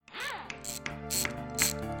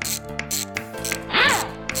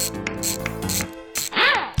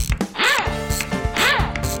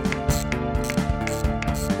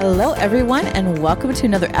Hello, everyone, and welcome to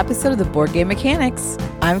another episode of the Board Game Mechanics.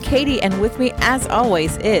 I'm Katie, and with me, as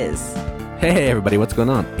always, is... Hey, everybody, what's going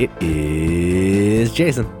on? It is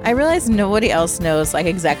Jason. I realize nobody else knows,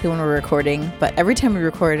 exactly when we're recording, but every time we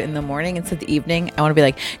record in the morning instead of the evening, I want to be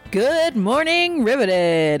like, good morning,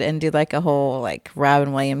 Riveted, and do, a whole,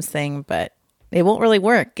 Robin Williams thing, but it won't really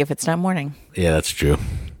work if it's not morning. Yeah, that's true.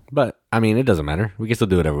 But, it doesn't matter. We can still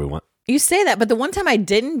do whatever we want. You say that, but the one time I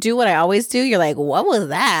didn't do what I always do, you're like, what was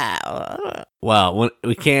that? Well,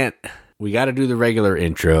 we can't. We got to do the regular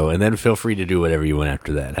intro, and then feel free to do whatever you want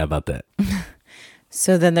after that. How about that?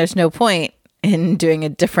 So then there's no point in doing a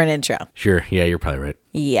different intro. Sure. Yeah, you're probably right.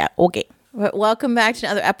 Yeah, okay. But welcome back to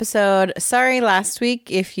another episode. Sorry last week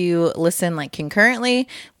if you listen concurrently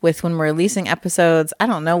with when we're releasing episodes. I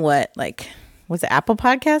don't know what, was it Apple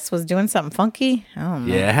Podcasts was doing something funky? I don't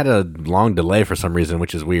know. Yeah, it had a long delay for some reason,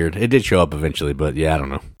 which is weird. It did show up eventually, but yeah, I don't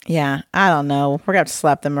know. Yeah, I don't know. We're going to have to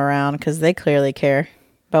slap them around because they clearly care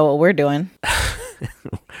about what we're doing.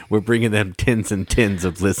 We're bringing them tens and tens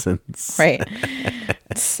of listens. Right.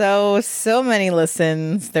 So many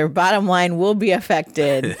listens. Their bottom line will be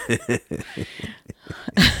affected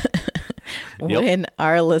when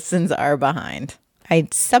our listens are behind. I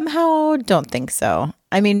somehow don't think so.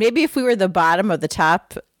 Maybe if we were the bottom of the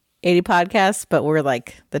top 80 podcasts, but we're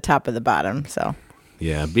the top of the bottom. So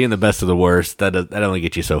yeah, being the best of the worst, that only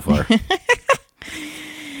gets you so far.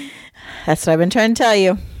 That's what I've been trying to tell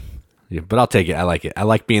you. Yeah, but I'll take it. I like it. I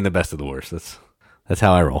like being the best of the worst. That's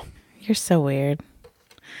how I roll. You're so weird.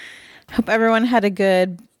 Hope everyone had a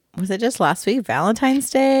good, was it just last week? Valentine's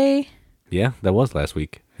Day? Yeah, that was last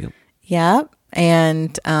week. Yep. Yeah.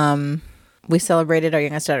 And we celebrated our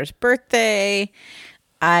youngest daughter's birthday.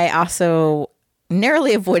 I also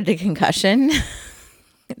narrowly avoided a concussion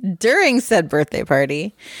during said birthday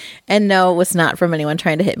party. And no, it was not from anyone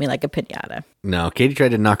trying to hit me like a piñata. No, Katie tried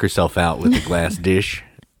to knock herself out with a glass dish.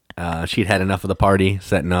 She'd had enough of the party,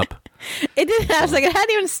 setting up. It didn't. I was it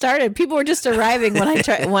hadn't even started. People were just arriving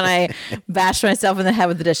when I bashed myself in the head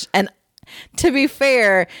with the dish. And to be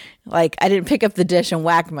fair, I didn't pick up the dish and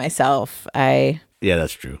whack myself. Yeah,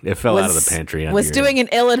 that's true. It fell out of the pantry. Was doing an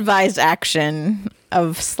ill-advised action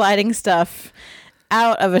of sliding stuff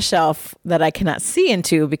out of a shelf that I cannot see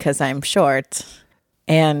into because I'm short.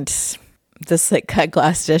 And this cut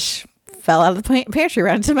glass dish fell out of the pantry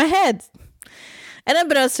right into my head. And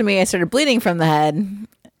unbeknownst to me, I started bleeding from the head.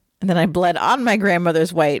 And then I bled on my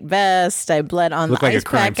grandmother's white vest. I bled on the ice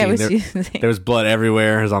pack I was using. There was blood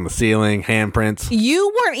everywhere. It was on the ceiling, handprints.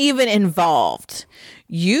 You weren't even involved.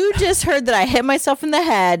 You just heard that I hit myself in the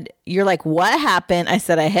head. You're like, what happened? I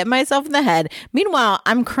said, I hit myself in the head. Meanwhile,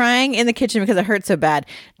 I'm crying in the kitchen because it hurt so bad.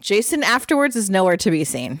 Jason afterwards is nowhere to be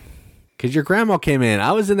seen. Because your grandma came in.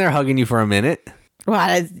 I was in there hugging you for a minute.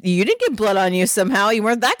 Well, you didn't get blood on you somehow. You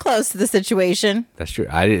weren't that close to the situation. That's true.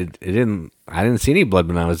 I didn't see any blood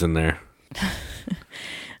when I was in there.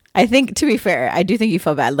 I think, to be fair, I do think you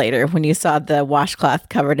felt bad later when you saw the washcloth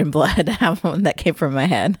covered in blood that came from my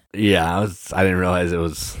head. Yeah, I didn't realize it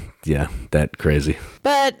was, that crazy.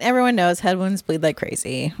 But everyone knows head wounds bleed like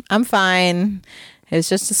crazy. I'm fine. It was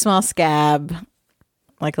just a small scab,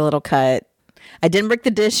 like a little cut. I didn't break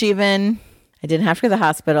the dish even. I didn't have to go to the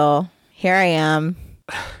hospital. Here I am.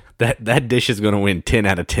 That dish is going to win 10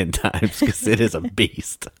 out of 10 times because it is a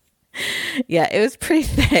beast. Yeah, it was pretty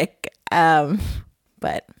thick.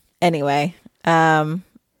 But anyway,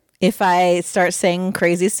 if I start saying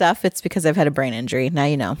crazy stuff, it's because I've had a brain injury. Now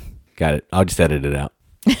you know. Got it. I'll just edit it out.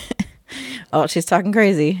 Oh, she's talking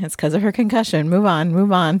crazy. It's because of her concussion. Move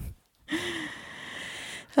on.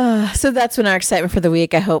 So that's been our excitement for the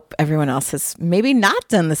week. I hope everyone else has maybe not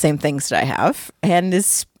done the same things that I have and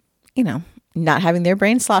is, not having their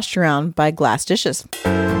brain sloshed around by glass dishes.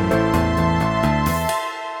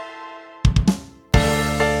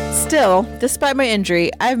 Still, despite my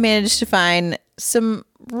injury, I've managed to find some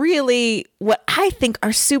really what I think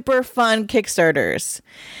are super fun Kickstarters.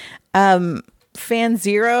 Fan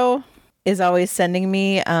Zero is always sending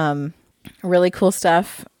me really cool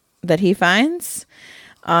stuff that he finds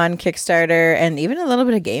on Kickstarter, and even a little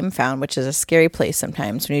bit of Game Found, which is a scary place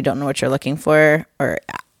sometimes when you don't know what you're looking for, or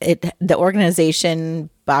the organization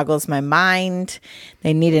boggles my mind.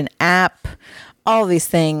 They need an app, all these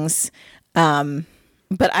things.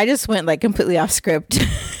 But I just went completely off script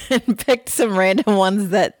and picked some random ones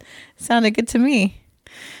that sounded good to me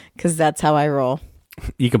because that's how I roll.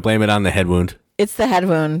 You can blame it on the head wound. It's the head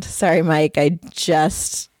wound. Sorry, Mike. I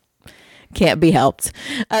just can't be helped.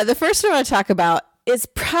 The first one I want to talk about is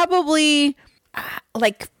probably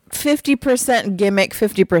 50% gimmick,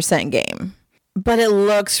 50% game. but it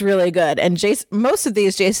looks really good. And Jason, most of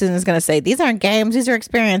these, Jason is going to say, these aren't games, these are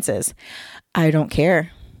experiences. I don't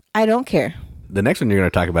care. I don't care. The next one you're going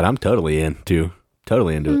to talk about, I'm totally into.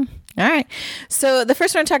 Totally into it. All right. So the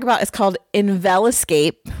first one I talk about is called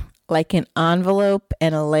Enveloscape, like an envelope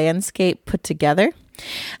and a landscape put together.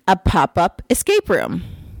 A pop-up escape room,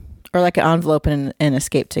 or like an envelope and an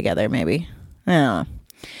escape together, maybe. I don't know.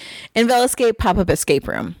 Enveloscape pop-up escape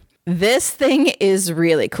room. This thing is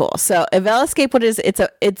really cool. So Enveloscape, what is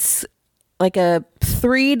it's like a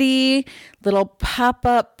 3D little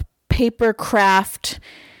pop-up paper craft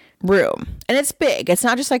room, and it's big. It's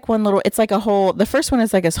not just like one little, it's like a whole, the first one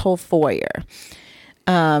is like this whole foyer.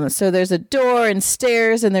 So there's a door and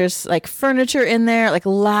stairs, and there's like furniture in there, like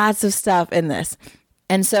lots of stuff in this.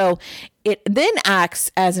 And so it then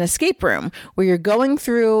acts as an escape room where you're going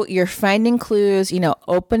through, you're finding clues,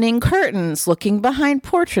 opening curtains, looking behind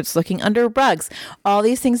portraits, looking under rugs, all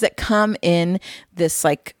these things that come in this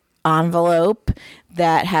like envelope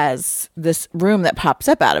that has this room that pops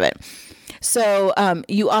up out of it. So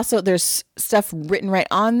you also, there's stuff written right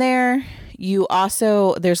on there.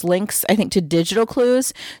 There's links, I think, to digital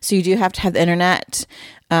clues. So you do have to have the internet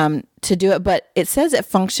to do it, but it says it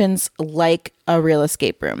functions like a real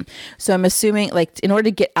escape room. So I'm assuming, like, in order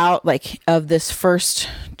to get out, like, of this first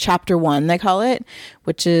chapter 1, they call it,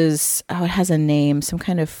 which is, it has a name, some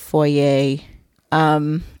kind of foyer.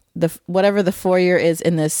 Whatever the foyer is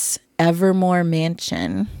in this Evermore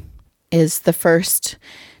Mansion is the first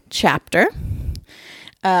chapter.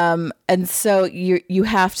 And so you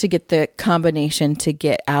have to get the combination to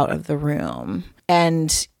get out of the room.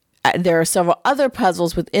 And there are several other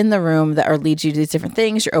puzzles within the room that lead you to these different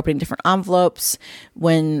things. You're opening different envelopes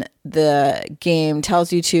when the game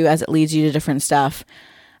tells you to, as it leads you to different stuff.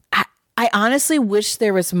 I honestly wish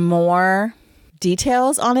there was more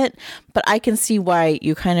details on it, but I can see why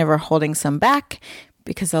you kind of are holding some back,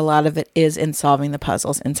 because a lot of it is in solving the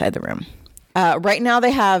puzzles inside the room. Right now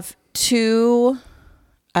they have 2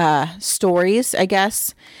 stories, I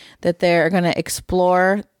guess, that they're going to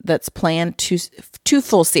explore that's planned, two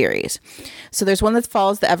full series. So there's one that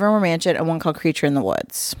follows the Evermore Mansion and one called Creature in the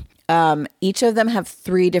Woods. Each of them have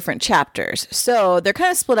 3 different chapters. So they're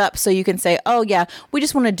kind of split up, so you can say, oh yeah, we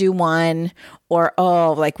just want to do 1, or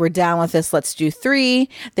oh, like we're down with this, let's do 3.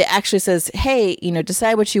 They actually says, hey,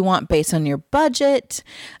 decide what you want based on your budget.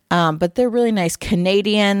 But they're really nice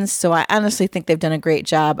Canadians, so I honestly think they've done a great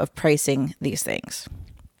job of pricing these things.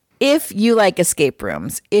 If you like escape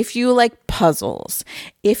rooms, if you like puzzles,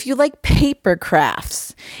 if you like paper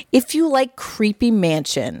crafts, if you like creepy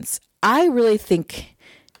mansions, I really think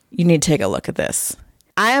you need to take a look at this.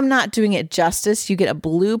 I am not doing it justice. You get a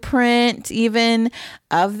blueprint even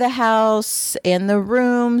of the house and the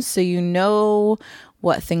room, so you know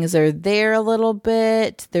what things are there a little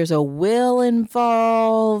bit. There's a will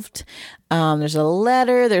involved. There's a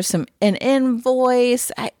letter. There's an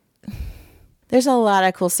invoice. There's a lot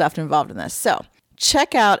of cool stuff involved in this. So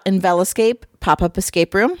check out Enveloscape Pop-Up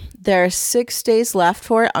Escape Room. There are 6 days left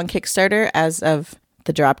for it on Kickstarter as of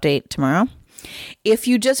the drop date tomorrow. If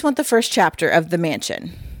you just want the first chapter of the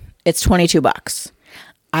mansion, it's $22.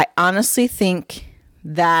 I honestly think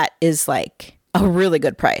that is like a really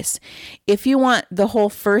good price. If you want the whole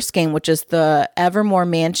first game, which is the Evermore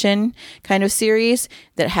Mansion kind of series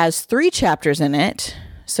that has 3 chapters in it,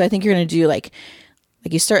 so I think you're going to do like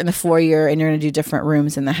you start in the foyer and you're going to do different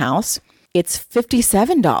rooms in the house, it's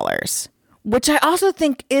 $57, which I also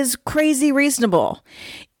think is crazy reasonable.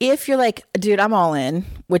 If you're like, dude, I'm all in,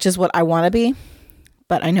 which is what I want to be,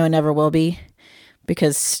 but I know I never will be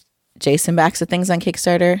because Jason backs the things on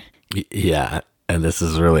Kickstarter. Yeah, and this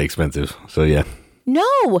is really expensive, so yeah.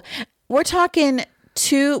 No, we're talking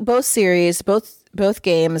both series, both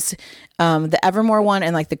games, the Evermore one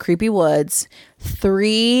and like the Creepy Woods,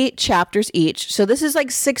 3 chapters each. So this is like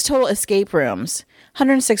 6 total escape rooms,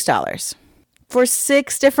 $106 for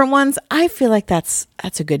 6 different ones. I feel like that's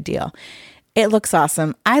a good deal. It looks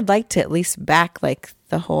awesome. I'd like to at least back like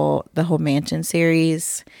the whole mansion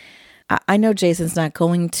series. I know Jason's not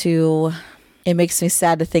going to. It makes me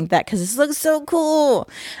sad to think that because this looks so cool.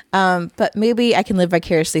 But maybe I can live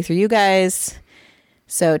vicariously through you guys.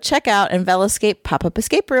 So check out Enveloscape Pop-Up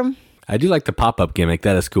Escape Room. I do like the pop-up gimmick.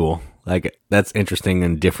 That is cool. Like, that's interesting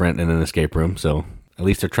and different in an escape room. So at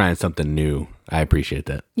least they're trying something new. I appreciate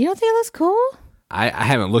that. You don't think it looks cool? I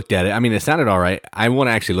haven't looked at it. I mean, it sounded all right. I want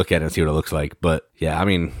to actually look at it and see what it looks like. But yeah, I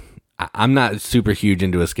mean, I'm not super huge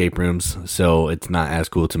into escape rooms, so it's not as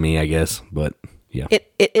cool to me, I guess. But yeah. It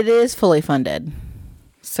is fully funded.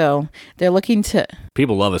 So they're looking to...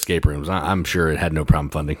 People love escape rooms. I'm sure it had no problem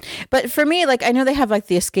funding. But for me, like, I know they have like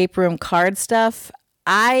the escape room card stuff.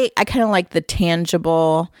 I kind of like the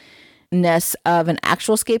tangibleness of an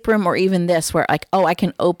actual escape room, or even this where like, oh, I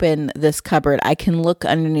can open this cupboard. I can look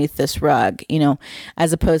underneath this rug,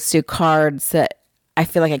 as opposed to cards that I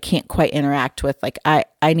feel like I can't quite interact with. Like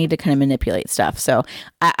I need to kind of manipulate stuff. So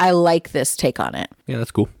I like this take on it. Yeah,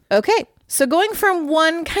 that's cool. Okay. So going from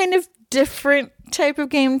one kind of different type of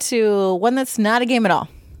game to one that's not a game at all.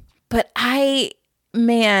 But I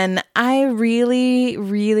really,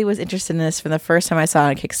 really was interested in this from the first time I saw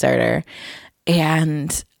it on Kickstarter.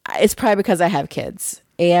 And it's probably because I have kids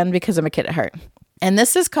and because I'm a kid at heart. And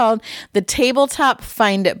this is called the Tabletop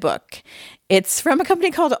Find It book. It's from a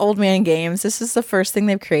company called Old Man Games. This is the first thing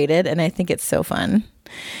they've created, and I think it's so fun.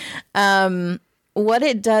 What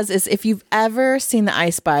it does is, if you've ever seen the I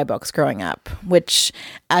Spy books growing up, which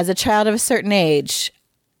as a child of a certain age,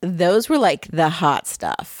 those were like the hot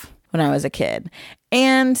stuff when I was a kid.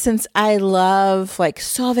 And since I love like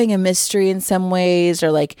solving a mystery in some ways,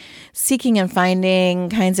 or like seeking and finding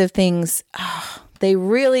kinds of things, they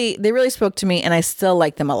really spoke to me, and I still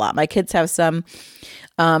like them a lot. My kids have some.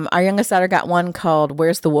 Our youngest daughter got one called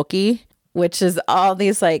Where's the Wookiee, which is all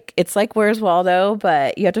these like, it's like Where's Waldo,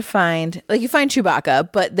 but you have to find, like you find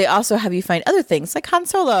Chewbacca, but they also have you find other things like Han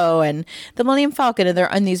Solo and the Millennium Falcon, and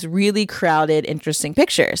they're on these really crowded, interesting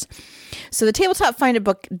pictures. So the Tabletop Find It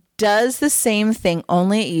book does the same thing,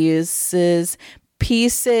 only it uses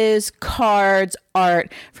pieces, cards,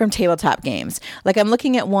 art from tabletop games. Like I'm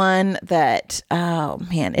looking at one that, oh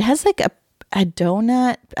man, it has like a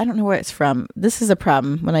donut. I don't know where it's from. This is a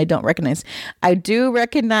problem when I don't recognize. I do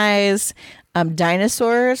recognize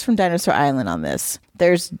dinosaurs from Dinosaur Island on this.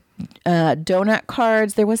 There's donut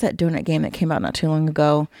cards. There was that donut game that came out not too long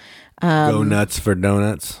ago. Go Nuts for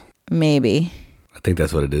Donuts. Maybe. I think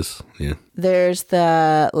that's what it is. Yeah. There's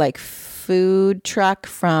the like food truck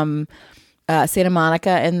from Santa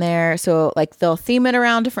Monica in there. So like they'll theme it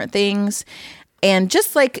around different things. And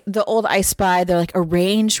just like the old I Spy, they're like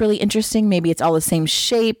arranged really interesting. Maybe it's all the same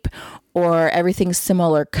shape, or everything's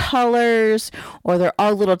similar colors, or they're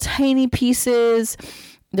all little tiny pieces.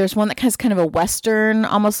 There's one that has kind of a Western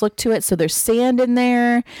almost look to it. So there's sand in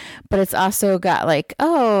there, but it's also got like,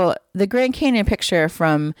 oh, the Grand Canyon picture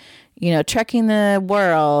from, Trekking the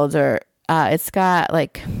World, or it's got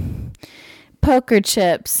like poker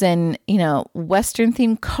chips and, Western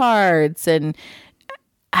themed cards. And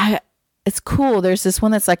it's cool. There's this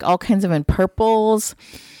one that's like all kinds of in purples,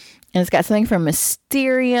 and it's got something from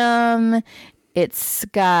Mysterium. It's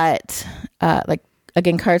got like,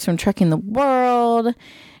 again, cards from Trekking the World,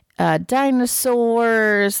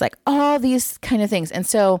 dinosaurs, like all these kind of things. And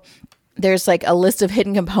so there's like a list of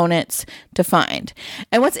hidden components to find.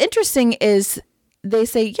 And what's interesting is they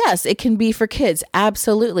say, yes, it can be for kids.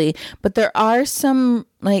 Absolutely. But there are some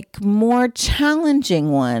like more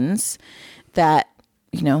challenging ones that,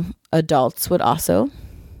 adults would also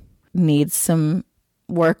need some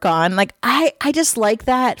work on. Like I just like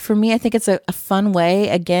that. For me, I think it's a fun way,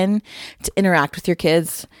 again, to interact with your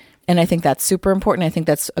kids. And I think that's super important. I think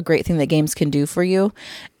that's a great thing that games can do for you.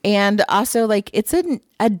 And also, like, it's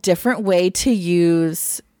a different way to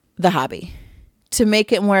use the hobby, to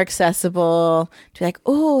make it more accessible, to be like,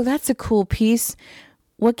 oh, that's a cool piece.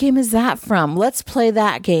 What game is that from? Let's play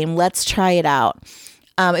that game. Let's try it out.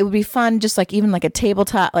 It would be fun, just like even like a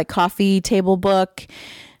tabletop, like coffee table book.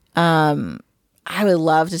 I would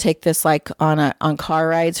love to take this like on car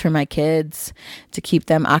rides for my kids, to keep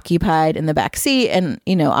them occupied in the back seat, and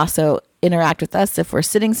also interact with us if we're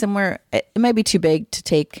sitting somewhere. It might be too big to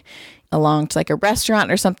take along to like a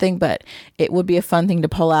restaurant or something, but it would be a fun thing to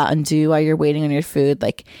pull out and do while you're waiting on your food.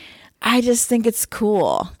 Like, I just think it's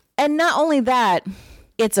cool. And not only that,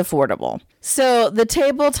 it's affordable. So the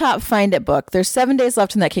Tabletop Find It book, there's 7 days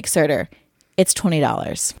left in that Kickstarter. It's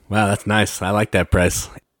 $20. Wow, that's nice. I like that price.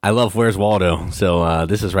 I love Where's Waldo, so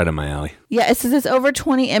this is right up my alley. Yeah, it says it's over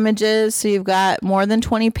 20 images, so you've got more than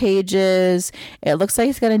 20 pages. It looks like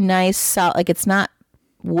it's got a nice, like it's not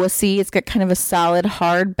wussy. It's got kind of a solid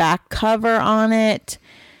hard back cover on it.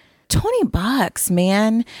 $20,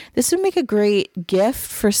 man. This would make a great gift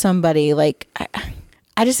for somebody. Like,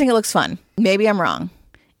 I just think it looks fun. Maybe I'm wrong.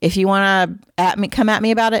 If you want to come at me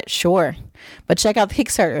about it, sure. But check out the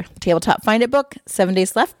Kickstarter, Tabletop Find It book. 7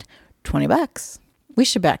 days left, $20. We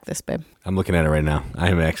should back this, babe. I'm looking at it right now.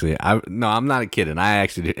 I'm not kidding. I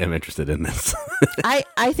actually am interested in this.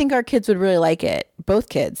 I think our kids would really like it. Both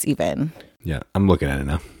kids, even. Yeah, I'm looking at it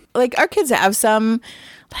now. Like, our kids have some,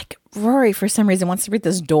 like, Rory, for some reason, wants to read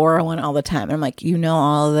this Dora one all the time. And I'm like,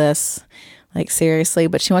 all of this. Like, seriously?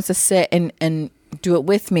 But she wants to sit and do it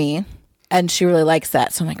with me. And she really likes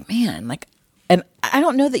that. So I'm like, man, like, And I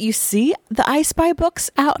don't know that you see the I Spy books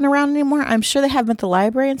out and around anymore. I'm sure they have them at the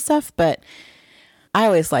library and stuff, but I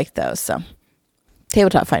always liked those. So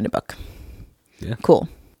tabletop find a book. Yeah. Cool.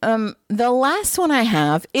 The last one I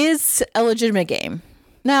have is a legitimate game.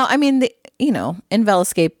 Now, I mean,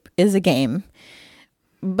 Envelescape is a game,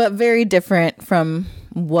 but very different from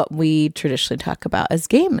what we traditionally talk about as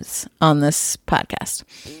games on this podcast.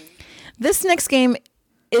 This next game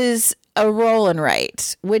is a roll and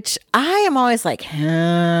write, which I am always like,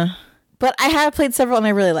 huh. But I have played several and I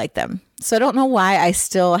really like them. So I don't know why I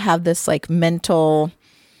still have this like mental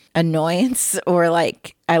annoyance or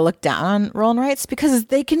like I look down on roll and writes, because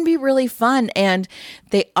they can be really fun and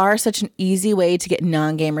they are such an easy way to get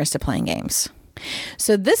non-gamers to playing games.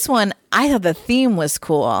 So this one, I thought the theme was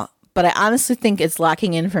cool, but I honestly think it's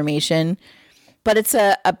lacking information. But it's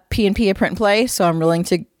a P&P, a print and play, so I'm willing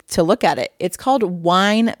to look at it. It's called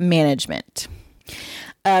Wine Management.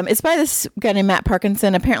 It's by this guy named Matt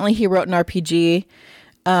Parkinson. Apparently he wrote an RPG,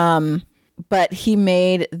 but he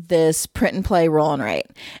made this print and play roll and write.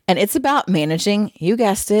 And it's about managing, you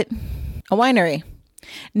guessed it, a winery.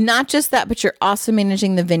 Not just that, but you're also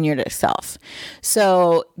managing the vineyard itself.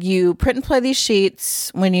 So you print and play these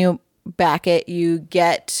sheets. When you back it, you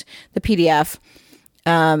get the PDF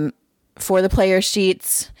for the player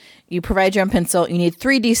sheets. You provide your own pencil. You need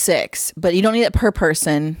 3d6, but you don't need it per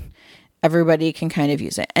person. Everybody can kind of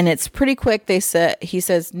use it. And it's pretty quick. He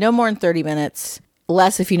says no more than 30 minutes,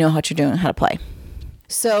 less if you know what you're doing, how to play.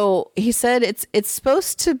 So he said it's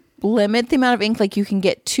supposed to limit the amount of ink. Like you can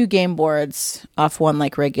get 2 game boards off one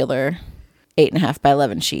like regular 8.5 by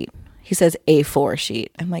 11 sheet. He says A4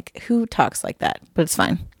 sheet. I'm like, who talks like that? But it's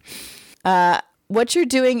fine. What you're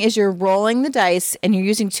doing is you're rolling the dice and you're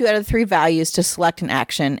using 2 out of 3 values to select an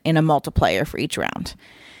action in a multiplayer for each round.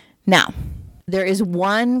 Now, there is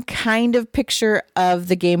one kind of picture of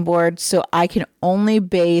the game board, so I can only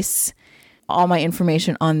base all my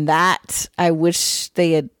information on that. I wish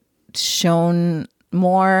they had shown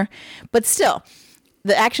more, but still,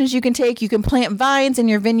 the actions you can take, you can plant vines in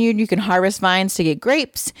your vineyard, you can harvest vines to get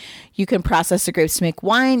grapes, you can process the grapes to make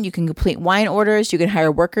wine, you can complete wine orders, you can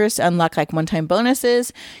hire workers to unlock like one-time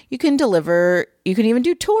bonuses, you can deliver, you can even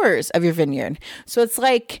do tours of your vineyard. So it's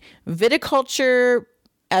like viticulture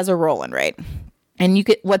as a roll and write. And you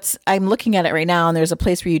get I'm looking at it right now, and there's a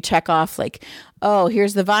place where you check off like, oh,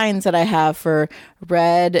 here's the vines that I have for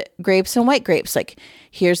red grapes and white grapes. Like,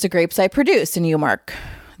 here's the grapes I produced, and you mark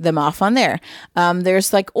them off on there.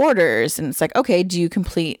 There's like orders, and it's like, okay, do you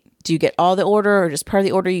get all the order or just part of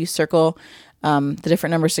the order? You circle the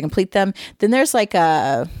different numbers to complete them. Then there's like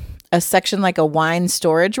a section like a wine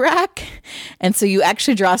storage rack. And so you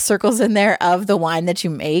actually draw circles in there of the wine that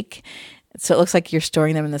you make. So it looks like you're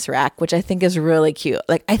storing them in this rack, which I think is really cute.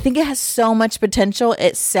 Like, I think it has so much potential.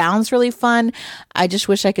 It sounds really fun. I just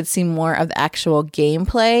wish I could see more of the actual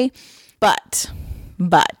gameplay. But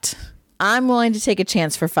I'm willing to take a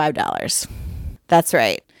chance for $5. That's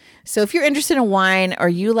right. So if you're interested in wine or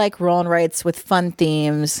you like roll and writes with fun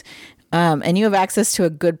themes, and you have access to a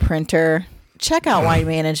good printer, check out Wine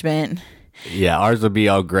Management. Yeah, ours would be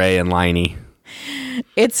all gray and liney.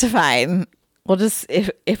 It's fine. We'll just,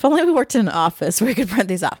 if only we worked in an office where we could print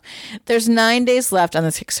these off. There's 9 days left on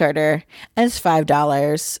this Kickstarter, and it's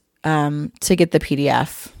 $5 to get the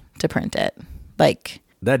PDF to print it. Like,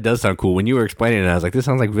 that does sound cool. When you were explaining it, I was like, this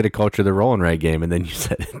sounds like Viticulture, the roll and write game. And then you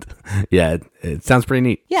said it. Yeah, it sounds pretty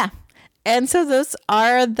neat. Yeah. And so those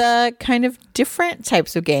are the kind of different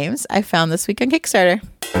types of games I found this week on Kickstarter.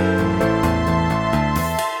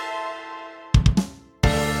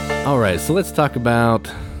 All right, so let's talk about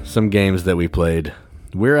some games that we played.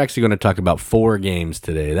 We're actually going to talk about 4 games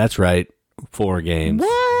today. That's right, 4 games.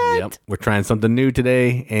 What? Yep. We're trying something new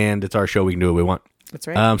today, and it's our show. We can do what we want. That's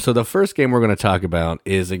right. So the first game we're going to talk about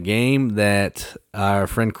is a game that our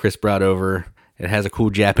friend Chris brought over. It has a cool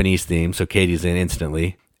Japanese theme, so Katie's in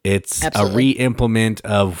instantly. It's Absolutely. a re-implement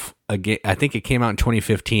of a game. I think it came out in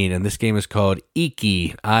 2015, and this game is called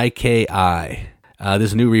Iki, I-K-I.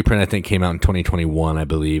 This new reprint, I think, came out in 2021, I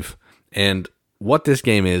believe. And what this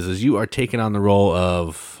game is you are taking on the role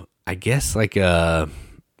of, I guess, like a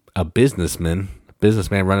businessman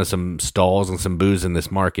running some stalls and some booze in this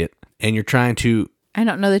market. And you're trying to... I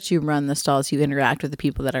don't know that you run the stalls. You interact with the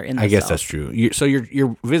people that are in the stalls. I guess stalls. that's true.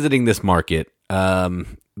 You're visiting this market.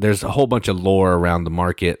 There's a whole bunch of lore around the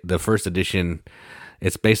market. The first edition,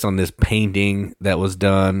 it's based on this painting that was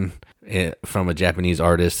done from a Japanese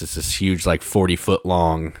artist. It's this huge, like 40-foot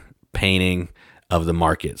long painting of the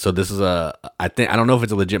market. So this is I don't know if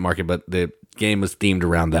it's a legit market, but game was themed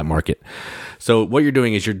around that market. So what you're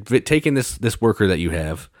doing is you're taking this worker that you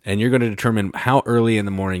have, and you're going to determine how early in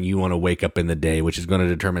the morning you want to wake up in the day, which is going to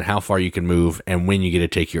determine how far you can move and when you get to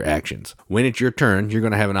take your actions. When it's your turn, you're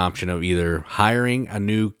going to have an option of either hiring a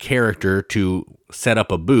new character to set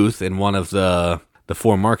up a booth in one of the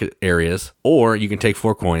 4 market areas, or you can take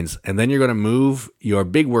 4 coins, and then you're going to move your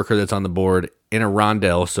big worker that's on the board in a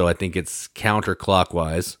rondelle, so I think it's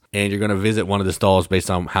counterclockwise, and you're going to visit one of the stalls based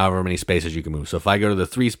on however many spaces you can move. So if I go to the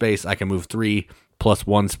 3 space, I can move 3 plus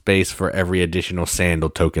 1 space for every additional sandal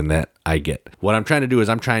token that I get. What I'm trying to do is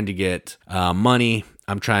I'm trying to get money,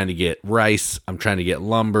 I'm trying to get rice, I'm trying to get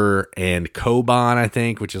lumber and koban, I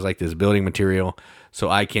think, which is like this building material, so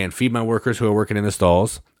I can feed my workers who are working in the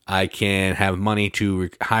stalls. I can have money to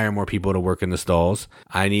hire more people to work in the stalls.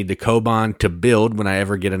 I need the koban to build when I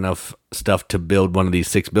ever get enough stuff to build one of these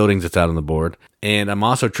 6 buildings that's out on the board. And I'm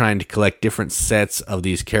also trying to collect different sets of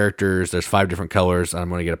these characters. There's 5 different colors. I'm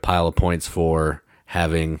going to get a pile of points for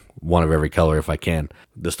having one of every color if I can.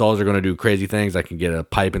 The stalls are going to do crazy things. I can get a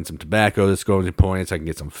pipe and some tobacco that's going to points. I can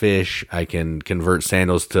get some fish. I can convert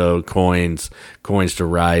sandals to coins, coins to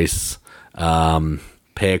rice,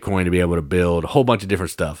 pay a coin to be able to build, a whole bunch of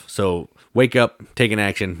different stuff. So wake up, take an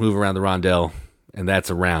action, move around the rondelle, and that's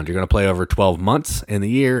a round. You're going to play over 12 months in the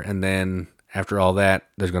year, and then after all that,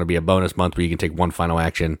 there's going to be a bonus month where you can take one final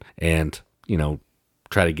action and,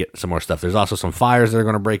 try to get some more stuff. There's also some fires that are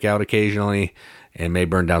going to break out occasionally and may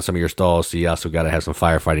burn down some of your stalls, so you also got to have some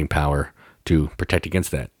firefighting power to protect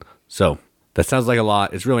against that. So that sounds like a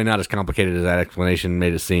lot. It's really not as complicated as that explanation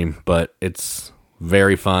made it seem, but it's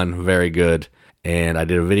very fun, very good. And I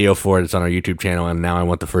did a video for it. It's on our YouTube channel, and now I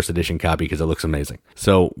want the first edition copy because it looks amazing.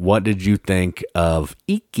 So what did you think of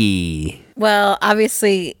Iki? Well,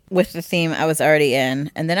 obviously, with the theme, I was already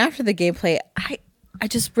in. And then after the gameplay, I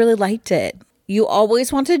just really liked it. You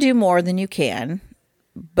always want to do more than you can,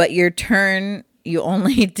 but your turn, you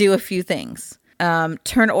only do a few things.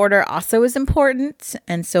 Turn order also is important.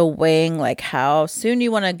 And so weighing like how soon you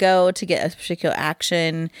want to go to get a particular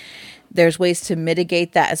action. There's ways to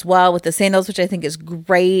mitigate that as well with the sandals, which I think is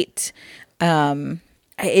great.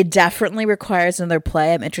 It definitely requires another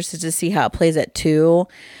play. I'm interested to see how it plays at 2.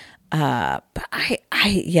 But I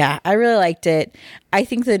really liked it. I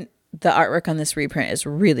think that the artwork on this reprint is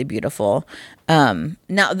really beautiful.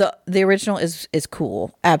 Now the original is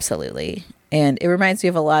cool, absolutely, and it reminds me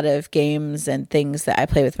of a lot of games and things that I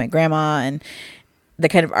play with my grandma and the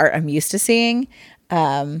kind of art I'm used to seeing.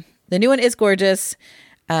 The new one is gorgeous.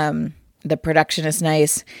 The production is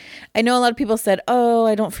nice. I know a lot of people said, oh,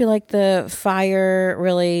 I don't feel like the fire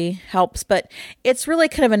really helps, but it's really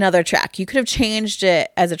kind of another track. You could have changed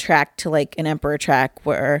it as a track to like an Emperor track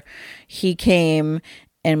where he came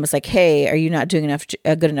and was like, hey, are you not doing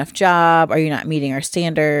a good enough job? Are you not meeting our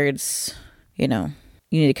standards? You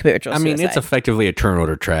need to commit ritual suicide. It's effectively a turn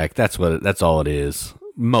order track. That's all it is.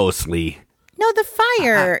 Mostly. No, the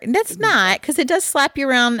fire. That's not, because it does slap you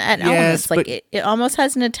around at elements. Like it almost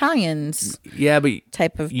has an Italian's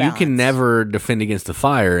type of balance. You can never defend against the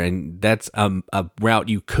fire, and that's a route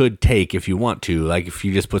you could take if you want to. Like if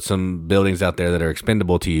you just put some buildings out there that are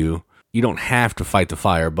expendable to you, you don't have to fight the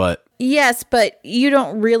fire, but... Yes, but you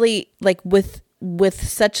don't really, like with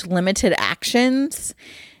such limited actions,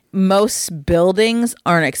 most buildings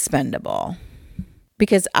aren't expendable.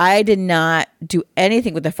 Because I did not do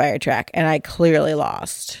anything with the fire track, and I clearly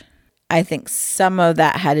lost. I think some of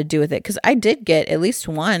that had to do with it, because I did get at least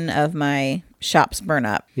one of my shops burn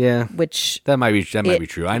up. Yeah, which that might be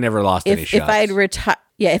true. I never lost any shops. If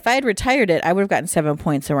I had retired it, I would have gotten 7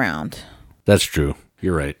 points around. That's true.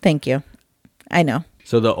 You're right. Thank you. I know.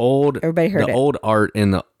 So the old old art in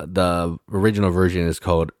the original version is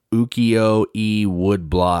called ukiyo-e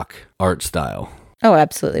woodblock art style. Oh,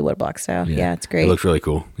 absolutely. Woodblock style. Yeah, it's great. It looks really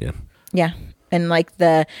cool. Yeah. Yeah. And like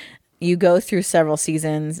you go through several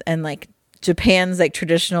seasons, and like Japan's like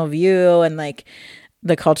traditional view and like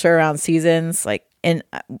the culture around seasons, like, and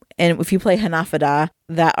if you play Hanafada,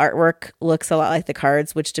 that artwork looks a lot like the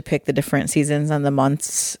cards, which depict the different seasons and the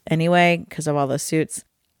months anyway, because of all those suits.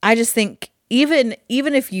 I just think even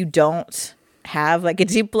if you don't have like a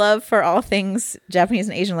deep love for all things Japanese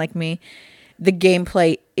and Asian like me, the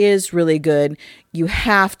gameplay is really good. You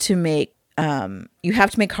have to make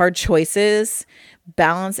hard choices,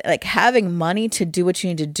 balance, like having money to do what you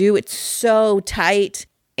need to do. It's so tight,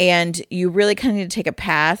 and you really kind of need to take a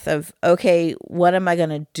path of, okay, what am I going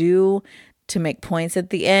to do to make points at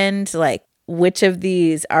the end? Like, which of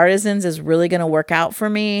these artisans is really going to work out for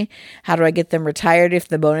me? How do I get them retired if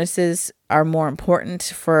the bonuses are more important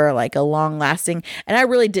for like a long lasting? And I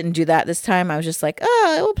really didn't do that this time. I was just like,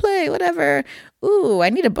 oh, I will play whatever. Ooh, I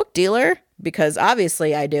need a book dealer. because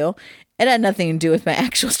obviously I do. It had nothing to do with my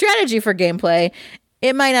actual strategy for gameplay.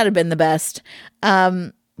 It might not have been the best,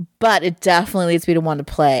 but it definitely leads me to want to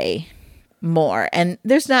play more. And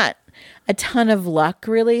there's not a ton of luck,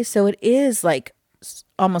 really, so it is like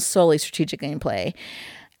almost solely strategic gameplay.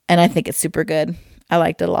 And I think it's super good. I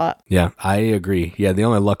liked it a lot. Yeah, I agree. Yeah, the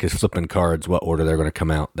only luck is flipping cards, what order they're going to come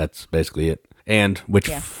out. That's basically it. And which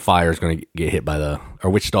fire is going to get hit by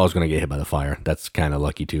which stall is going to get hit by the fire. That's kind of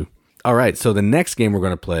lucky too. All right, so the next game we're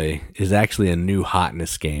going to play is actually a new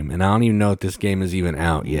hotness game. And I don't even know if this game is even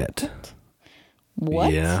out yet.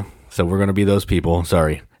 What? Yeah, so we're going to be those people.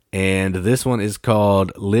 Sorry. And this one is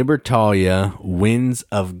called Libertalia Winds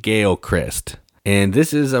of Galecrest. And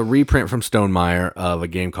this is a reprint from Stonemaier of a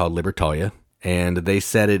game called Libertalia. And they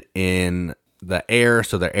set it in the air,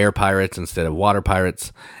 so they're air pirates instead of water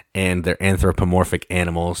pirates, and they're anthropomorphic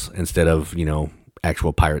animals instead of,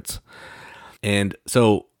 actual pirates. And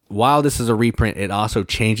so while this is a reprint, it also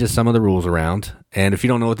changes some of the rules around. And if you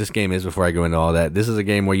don't know what this game is, before I go into all that, this is a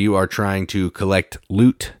game where you are trying to collect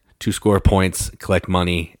loot to score points, collect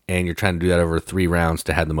money, and you're trying to do that over 3 rounds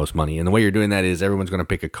to have the most money. And the way you're doing that is everyone's going to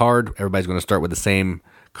pick a card. Everybody's going to start with the same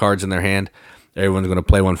cards in their hand. Everyone's going to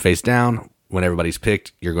play one face down. When everybody's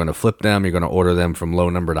picked, you're going to flip them. You're going to order them from low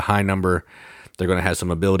number to high number. They're going to have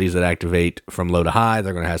some abilities that activate from low to high.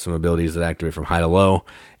 They're going to have some abilities that activate from high to low.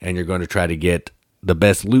 And you're going to try to get the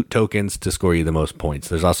best loot tokens to score you the most points.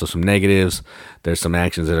 There's also some negatives. There's some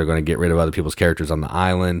actions that are going to get rid of other people's characters on the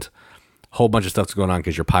island. Whole bunch of stuff's going on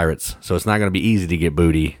because you're pirates. So it's not going to be easy to get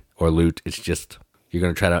booty or loot. It's just, you're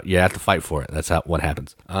going to try to, you have to fight for it. That's what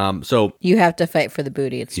happens. So you have to fight for the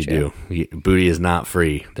booty. It's you true. You do. Booty is not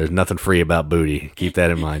free. There's nothing free about booty. Keep that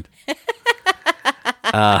in mind.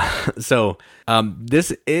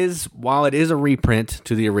 This is, while it is a reprint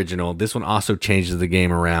to the original, this one also changes the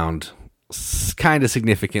game around kind of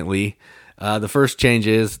significantly. The first change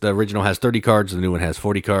is the original has 30 cards, the new one has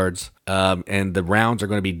 40 cards, and the rounds are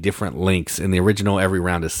going to be different lengths. In the original, every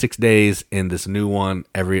round is 6 days. In this new one,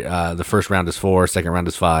 the first round is 4, second round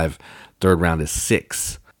is 5, third round is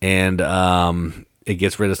 6. And it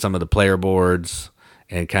gets rid of some of the player boards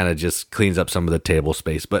and kind of just cleans up some of the table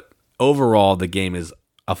space. But overall, the game is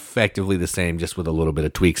effectively the same, just with a little bit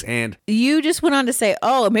of tweaks. And you just went on to say,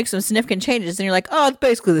 oh, it makes some significant changes, and you're like, oh, it's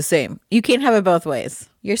basically the same. You can't have it both ways.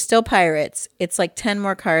 You're still pirates. It's like 10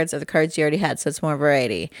 more cards of the cards you already had, so it's more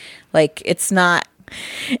variety. Like, it's not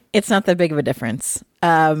that big of a difference.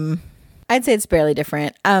 I'd say it's barely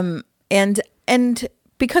different. And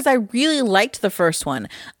because I really liked the first one,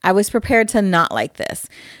 I was prepared to not like this.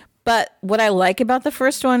 But what I like about the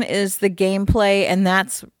first one is the gameplay, and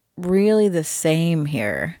that's really the same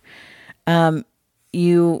here.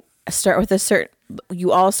 You start with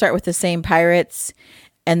you all start with the same pirates,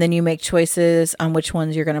 and then you make choices on which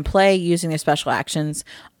ones you're going to play using their special actions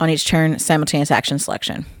on each turn, simultaneous action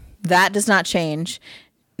selection. That does not change.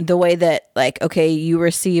 The way that, like, okay, you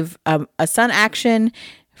receive a sun action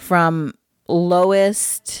from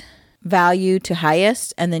lowest value to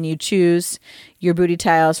highest, and then you choose your booty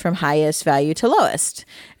tiles from highest value to lowest.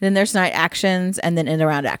 Then there's night actions, and then in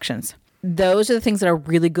around actions. Those are the things that are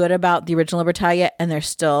really good about the original Libertalia, and they're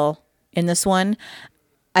still in this one.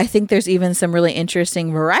 I think there's even some really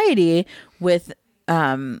interesting variety with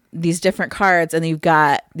these different cards, and you've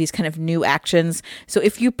got these kind of new actions. So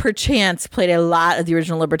if you perchance played a lot of the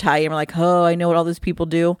original Libertalia and were like, oh, I know what all these people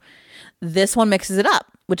do, this one mixes it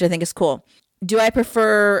up, which I think is cool. Do I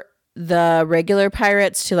prefer the regular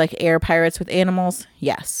pirates to like air pirates with animals?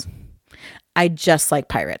 Yes. I just like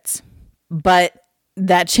pirates. But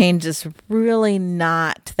that change is really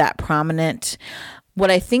not that prominent. What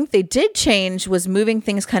I think they did change was moving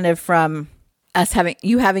things kind of from us having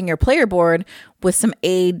your player board with some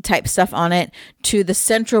aid type stuff on it to the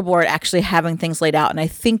central board actually having things laid out. And I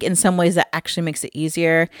think in some ways that actually makes it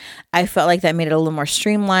easier. I felt like that made it a little more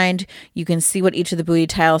streamlined. You can see what each of the booty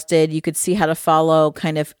tiles did. You could see how to follow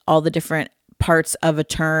kind of all the different parts of a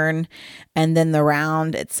turn and then the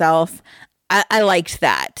round itself. I liked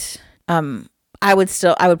that. I would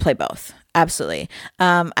play both. Absolutely.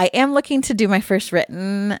 I am looking to do my first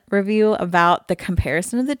written review about the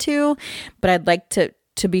comparison of the two, but I'd like to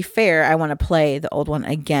be fair, I want to play the old one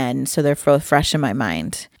again so they're both fresh in my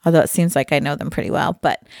mind. Although it seems like I know them pretty well,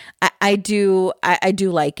 but I do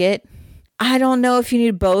like it. I don't know if you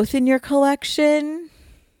need both in your collection,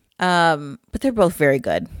 but they're both very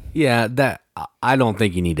good. Yeah, that I don't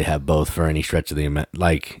think you need to have both for any stretch of the event.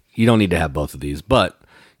 Like, you don't need to have both of these, but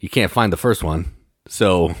you can't find the first one,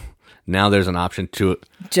 so now there's an option to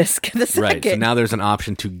just get the second. Right. So now there's an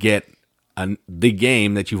option to get the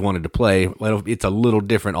game that you've wanted to play. Well, it's a little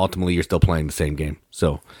different. Ultimately, you're still playing the same game.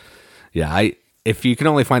 So Yeah, if you can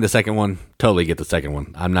only find the second one, totally get the second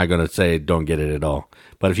one. I'm not going to say don't get it at all.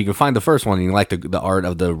 But if you can find the first one and you like the art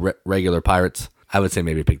of the regular pirates, I would say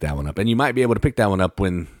maybe pick that one up. And you might be able to pick that one up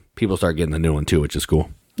when people start getting the new one too, which is cool.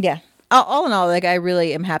 Yeah. All in all, like I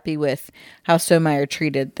really am happy with how Stonemaier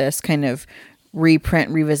treated this kind of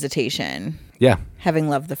reprint revisitation. Yeah. Having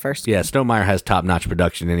loved the first one. Yeah, Stonemaier has top-notch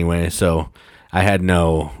production anyway, so I had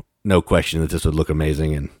no question that this would look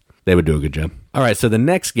amazing and they would do a good job. All right, so the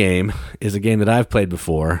next game is a game that I've played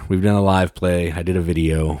before. We've done a live play. I did a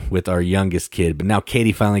video with our youngest kid, but now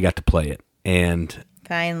Katie finally got to play it. And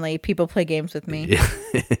finally, people play games with me.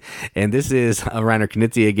 And this is a Reiner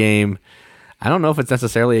Knizia game. I don't know if it's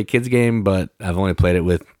necessarily a kid's game, but I've only played it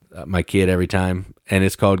with my kid every time. And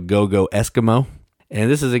it's called Go-Go Eskimo. And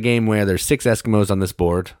this is a game where there's 6 Eskimos on this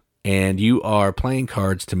board, and you are playing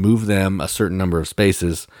cards to move them a certain number of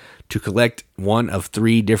spaces to collect one of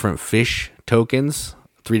 3 different fish tokens,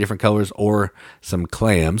 3 different colors, or some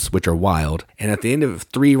clams, which are wild. And at the end of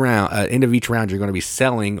each round, you're going to be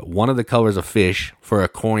selling one of the colors of fish for a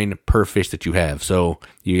coin per fish that you have. So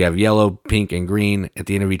you have yellow, pink, and green. At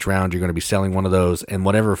the end of each round, you're going to be selling one of those. And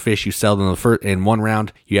whatever fish you sell in one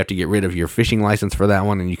round, you have to get rid of your fishing license for that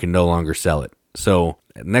one, and you can no longer sell it. So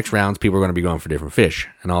next rounds, people are going to be going for different fish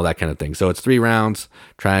and all that kind of thing. So it's 3 rounds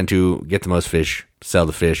trying to get the most fish, sell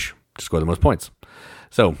the fish, to score the most points.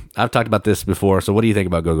 So I've talked about this before. So what do you think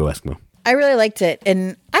about Go-Go Eskimo? I really liked it,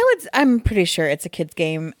 and I'm pretty sure it's a kid's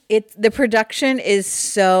game. The production is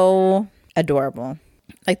so adorable.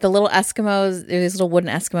 Like the little Eskimos, these little wooden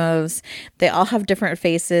Eskimos, they all have different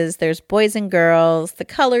faces. There's boys and girls. The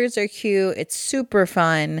colors are cute. It's super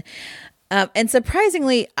fun. And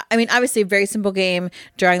surprisingly, I mean, obviously a very simple game,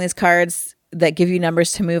 drawing these cards that give you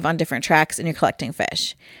numbers to move on different tracks, and you're collecting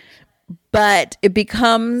fish. But it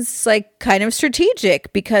becomes like kind of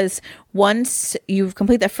strategic, because once you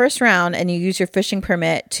complete that first round and you use your fishing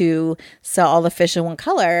permit to sell all the fish in one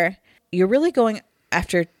color, you're really going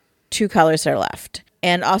after 2 colors that are left.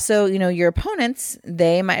 And also, your opponents,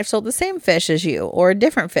 they might have sold the same fish as you or a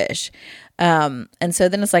different fish. And so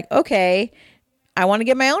then it's like, okay, I want to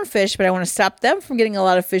get my own fish, but I want to stop them from getting a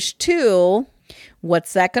lot of fish too.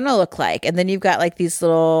 What's that going to look like? And then you've got like these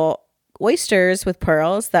little oysters with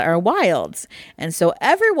pearls that are wilds. And so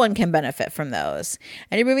everyone can benefit from those.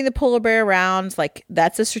 And you're moving the polar bear around. Like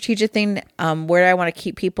that's a strategic thing. Where do I want to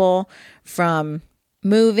keep people from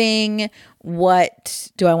moving?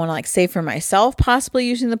 What do I want to like save for myself, possibly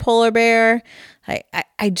using the polar bear?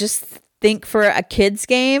 I just think for a kid's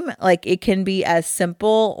game, like it can be as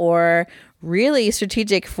simple or really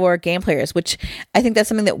strategic for game players, which I think that's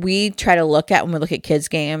something that we try to look at when we look at kids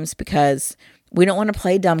games, because we don't want to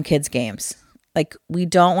play dumb kids games. Like we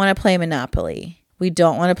don't want to play Monopoly. We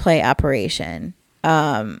don't want to play Operation.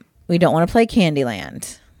 We don't want to play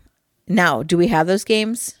Candyland. Now, do we have those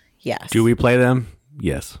games? Yes. Do we play them?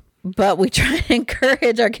 Yes. But we try to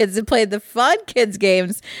encourage our kids to play the fun kids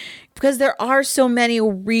games, because there are so many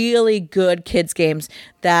really good kids games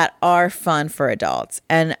that are fun for adults.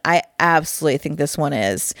 And I absolutely think this one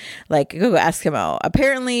is. Like, Go-Go Eskimo.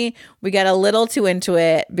 Apparently, we got a little too into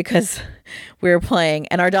it because we were playing,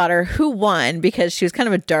 and our daughter, who won because she was kind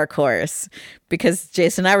of a dark horse, because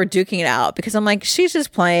Jason and I were duking it out, because I'm like, she's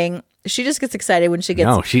just playing. She just gets excited when she gets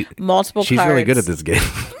multiple cards. She's really good at this game.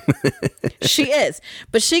 She is.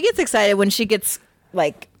 But she gets excited when she gets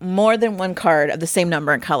like more than one card of the same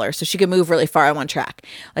number and color, so she can move really far on one track.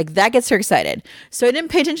 Like that gets her excited. So I didn't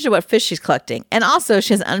pay attention to what fish she's collecting. And also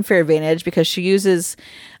she has an unfair advantage because she uses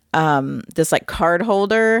this like card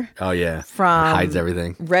holder. Oh yeah. From it hides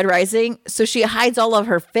everything. Red Rising. So she hides all of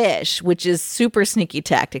her fish, which is super sneaky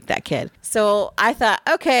tactic, that kid. So I thought,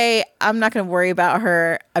 okay, I'm not going to worry about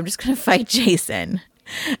her. I'm just going to fight Jason.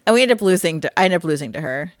 And I ended up losing to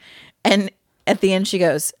her. And at the end she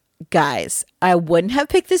goes, guys, I wouldn't have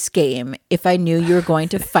picked this game if I knew you were going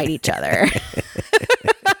to fight each other.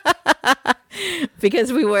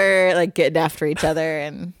 Because we were like getting after each other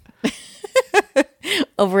and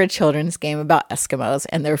over a children's game about Eskimos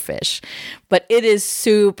and their fish. But it is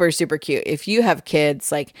super, super cute. If you have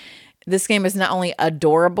kids, like this game is not only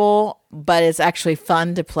adorable, but it's actually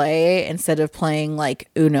fun to play instead of playing like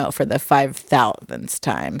Uno for the 5,000th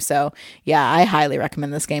time. So yeah, I highly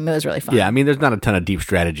recommend this game. It was really fun. Yeah, I mean, there's not a ton of deep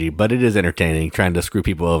strategy, but it is entertaining trying to screw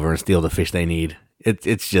people over and steal the fish they need.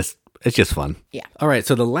 It's just fun. Yeah. All right,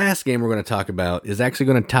 so the last game we're going to talk about is actually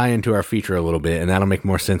going to tie into our feature a little bit, and that'll make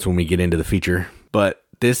more sense when we get into the feature. But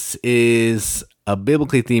this is a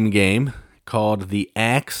biblically themed game called The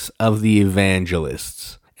Acts of the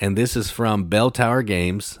Evangelists. And this is from Bell Tower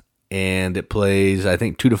Games, and it plays, I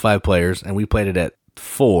think, 2 to 5 players, and we played it at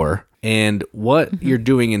 4. And what you're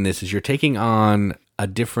doing in this is you're taking on a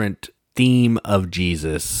different theme of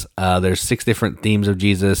Jesus. There's 6 different themes of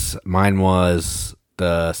Jesus. Mine was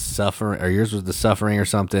the suffering, or yours was the suffering or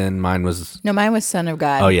something. Mine was Son of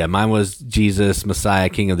God. Oh yeah, mine was Jesus, Messiah,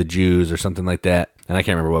 King of the Jews, or something like that. And I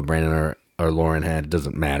can't remember what Brandon or Lauren had. It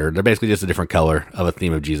doesn't matter. They're basically just a different color of a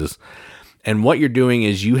theme of Jesus. And what you're doing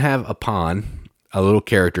is you have a pawn, a little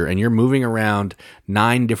character, and you're moving around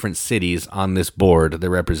 9 different cities on this board that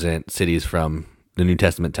represent cities from the New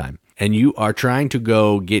Testament time. And you are trying to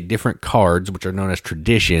go get different cards, which are known as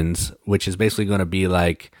traditions, which is basically going to be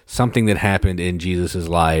like something that happened in Jesus's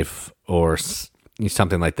life or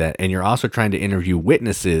something like that. And you're also trying to interview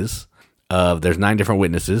witnesses there's 9 different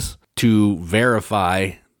witnesses to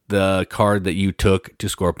verify the card that you took to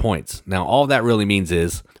score points. Now, all that really means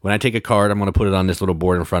is when I take a card, I'm going to put it on this little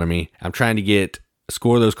board in front of me. I'm trying to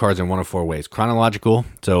score those cards in one of 4 ways. Chronological,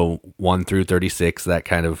 so 1 through 36, that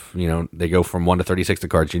kind of, they go from 1 to 36, the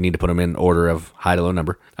cards. You need to put them in order of high to low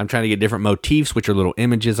number. I'm trying to get different motifs, which are little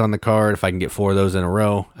images on the card. If I can get 4 of those in a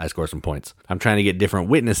row, I score some points. I'm trying to get different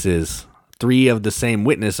witnesses, 3 of the same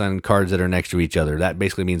witness on cards that are next to each other. That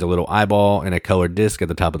basically means a little eyeball and a colored disc at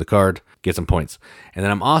the top of the card. Get some points. And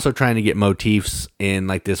then I'm also trying to get motifs in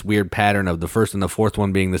like this weird pattern of the first and the fourth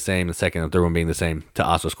one being the same, the second and third one being the same, to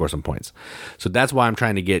also score some points. So that's why I'm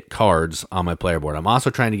trying to get cards on my player board. I'm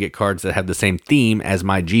also trying to get cards that have the same theme as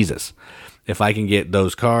my Jesus. If I can get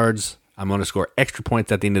those cards, I'm going to score extra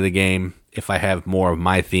points at the end of the game if I have more of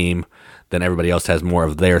my theme than everybody else has more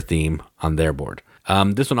of their theme on their board.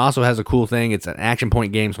 This one also has a cool thing. It's an action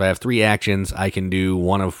point game, so I have 3 actions. I can do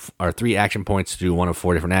 3 action points to do one of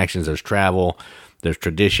 4 different actions. There's travel, there's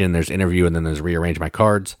tradition, there's interview, and then there's rearrange my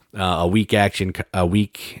cards. A weak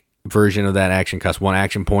version of that action costs 1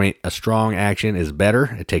 action point. A strong action is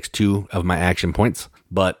better. It takes 2 of my action points,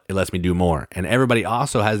 but it lets me do more. And everybody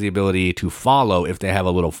also has the ability to follow if they have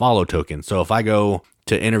a little follow token. So if I go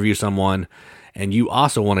to interview someone and you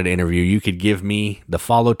also wanted to interview, you could give me the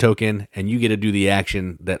follow token and you get to do the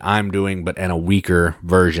action that I'm doing, but in a weaker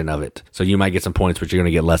version of it. So you might get some points, but you're going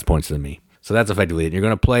to get less points than me. So that's effectively it. You're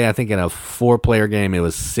going to play, I think in a 4-player game, it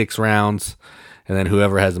was 6 rounds. And then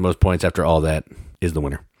whoever has the most points after all that is the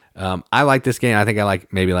winner. I like this game. I think I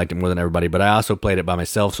maybe liked it more than everybody, but I also played it by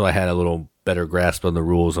myself. So I had a little better grasp on the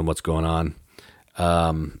rules and what's going on.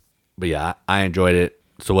 But yeah, I enjoyed it.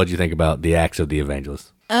 So what do you think about the Acts of the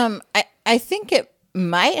Evangelist? I think it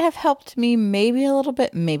might have helped me maybe a little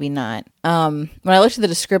bit, maybe not. When I looked at the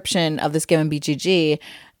description of this game in BGG,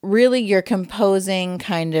 really you're composing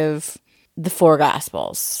kind of the 4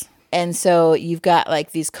 Gospels. And so you've got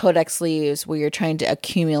like these codex leaves where you're trying to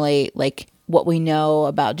accumulate like what we know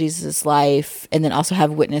about Jesus' life and then also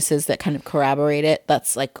have witnesses that kind of corroborate it.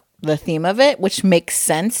 That's like the theme of it, which makes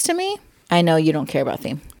sense to me. I know you don't care about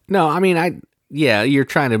theme. No, I mean, yeah, you're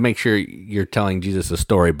trying to make sure you're telling Jesus a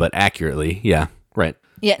story, but accurately. Yeah, right.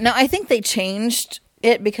 Yeah, no, I think they changed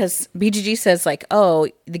it because BGG says like, oh,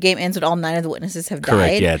 the game ends with all 9 of the witnesses have died.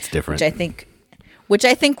 Correct, yeah, it's different. Which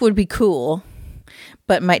I think would be cool,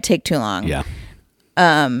 but might take too long. Yeah.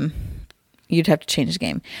 You'd have to change the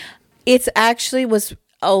game. It's actually was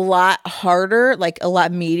a lot harder, like a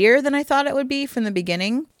lot meatier than I thought it would be from the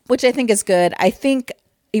beginning, which I think is good. I think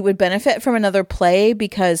it would benefit from another play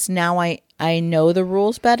because now I know the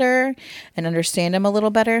rules better and understand them a little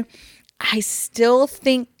better. I still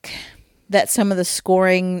think that some of the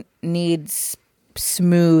scoring needs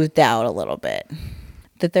smoothed out a little bit.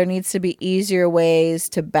 That there needs to be easier ways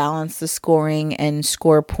to balance the scoring and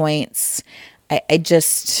score points.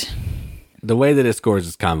 The way that it scores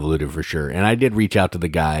is convoluted for sure. And I did reach out to the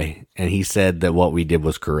guy and he said that what we did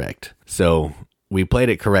was correct. So we played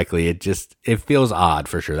it correctly. It feels odd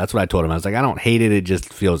for sure. That's what I told him. I was like, I don't hate it. It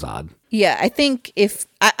just feels odd. Yeah, I think if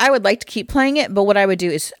I would like to keep playing it, but what I would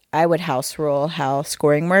do is I would house rule how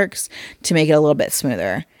scoring works to make it a little bit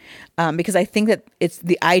smoother. Because I think that it's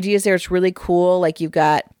the ideas there. It's really cool. Like you've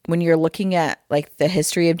got when you're looking at like the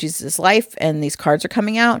history of Jesus' life and these cards are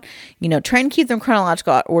coming out, try and keep them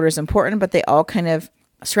chronological order is important, but they all kind of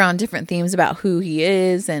surround different themes about who he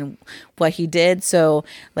is and what he did. So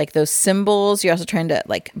like those symbols, you're also trying to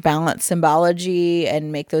like balance symbology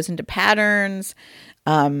and make those into patterns.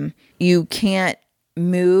 You can't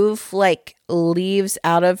move like leaves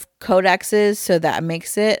out of codexes, so that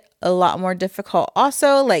makes it a lot more difficult.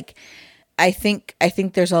 Also, like I think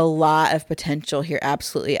there's a lot of potential here.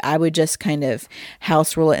 Absolutely. I would just kind of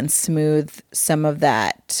house rule it and smooth some of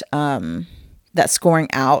that that scoring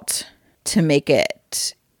out to make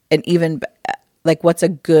it an even like what's a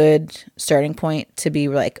good starting point to be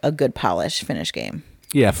like a good polished finished game.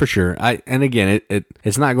 Yeah, for sure. And again,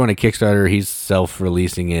 it's not going to Kickstarter. He's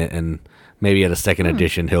self-releasing it, and maybe at a second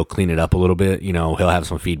edition he'll clean it up a little bit. You know, he'll have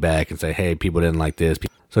some feedback and say, "Hey, people didn't like this."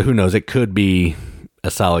 So who knows? It could be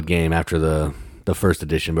a solid game after the first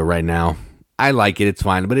edition, but right now I like it. It's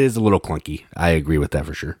fine, but it is a little clunky. I agree with that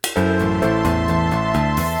for sure.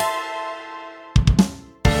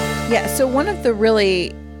 Yeah, so one of the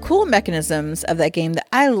really cool mechanisms of that game that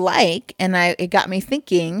I like, and it got me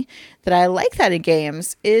thinking that I like that in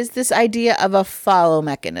games, is this idea of a follow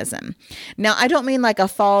mechanism. Now, I don't mean like a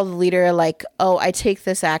follow the leader, like, oh, I take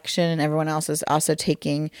this action and everyone else is also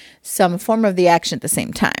taking some form of the action at the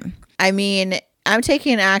same time. I mean, I'm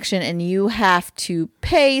taking an action and you have to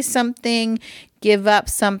pay something, give up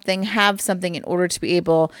something, have something in order to be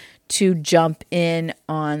able to jump in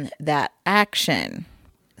on that action.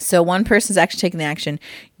 So one person's actually taking the action.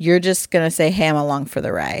 You're just going to say, hey, I'm along for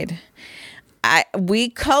the ride. We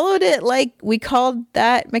called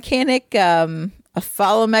that mechanic a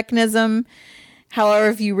follow mechanism. However,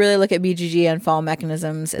 if you really look at BGG and follow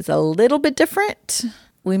mechanisms, it's a little bit different.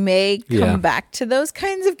 We may come back to those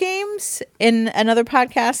kinds of games in another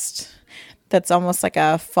podcast. That's almost like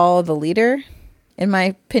a follow the leader, in my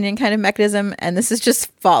opinion, kind of mechanism. And this is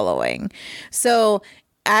just following. So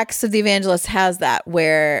Acts of the Evangelist has that,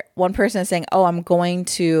 where one person is saying, oh, I'm going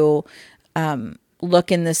to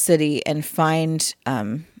look in the city and find,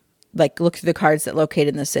 look through the cards that located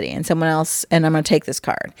in the city, and someone else, and I'm going to take this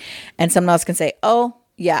card. And someone else can say, oh,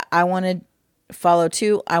 yeah, I want to follow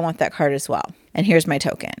too. I want that card as well. And here's my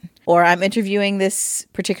token. Or I'm interviewing this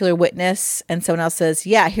particular witness, and someone else says,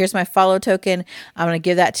 yeah, here's my follow token. I'm going to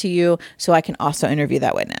give that to you so I can also interview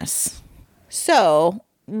that witness. So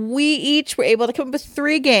we each were able to come up with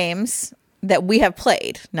 3 games that we have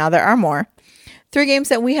played. Now there are more. 3 games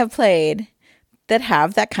that we have played that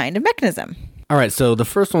have that kind of mechanism. All right, so the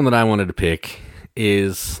first one that I wanted to pick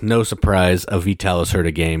is, no surprise, a Vital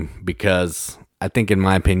Lacerda game, because I think, in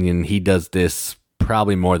my opinion, he does this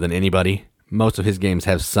probably more than anybody. Most of his games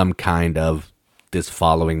have some kind of this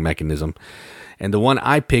following mechanism. And the one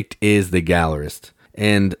I picked is The Gallerist.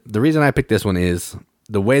 And the reason I picked this one is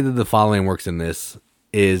the way that the following works in this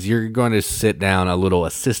is you're going to sit down a little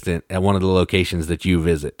assistant at one of the locations that you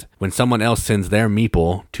visit. When someone else sends their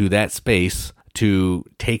meeple to that space to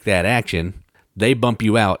take that action, they bump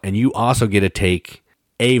you out, and you also get to take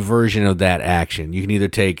a version of that action. You can either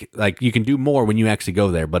take, you can do more when you actually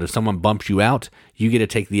go there, but if someone bumps you out, you get to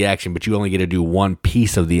take the action, but you only get to do one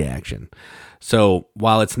piece of the action. So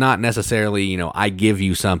while it's not necessarily, I give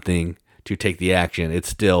you something to take the action, it's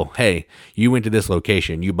still, hey, you went to this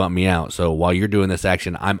location, you bumped me out, so while you're doing this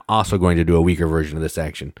action, I'm also going to do a weaker version of this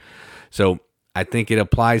action. So I think it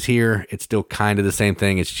applies here. It's still kind of the same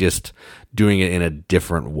thing. It's just doing it in a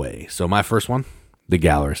different way. So my first one, The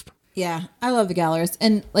Gallerist. Yeah, I love The Gallerist.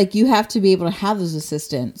 And you have to be able to have those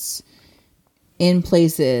assistants in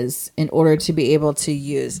places in order to be able to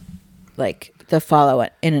use the follow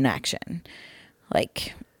in an action.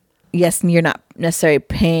 Yes, you're not necessarily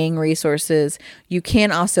paying resources. You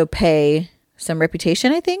can also pay some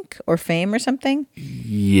reputation, I think, or fame or something.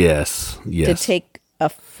 Yes. To take a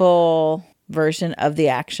full version of the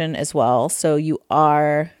action as well. So you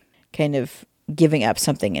are kind of giving up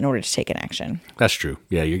something in order to take an action. That's true.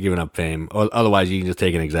 Yeah, you're giving up fame. Otherwise, you can just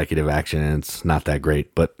take an executive action, and it's not that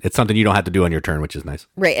great. But it's something you don't have to do on your turn, which is nice.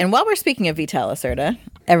 Right. And while we're speaking of Vital Lacerda,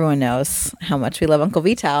 everyone knows how much we love Uncle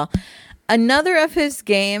Vital. Another of his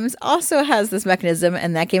games also has this mechanism,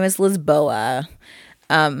 and that game is Lisboa.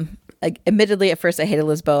 Admittedly, at first I hated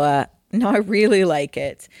Lisboa. No, I really like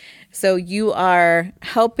it. So you are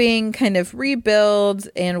helping kind of rebuild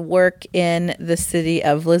and work in the city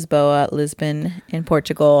of Lisbon in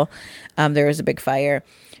Portugal. There was a big fire.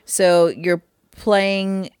 So you're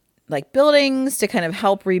playing buildings to kind of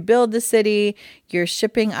help rebuild the city. You're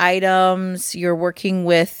shipping items. You're working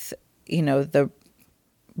with, the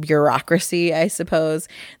bureaucracy, I suppose,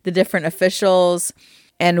 the different officials.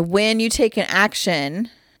 And when you take an action,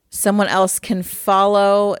 someone else can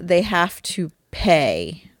follow. They have to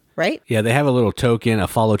pay, right? Yeah, they have a little token, a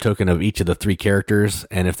follow token of each of the 3 characters.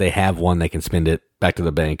 And if they have one, they can spend it back to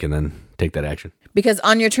the bank and then take that action. Because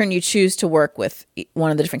on your turn, you choose to work with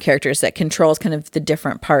one of the different characters that controls kind of the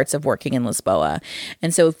different parts of working in Lisboa.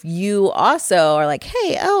 And so if you also are like,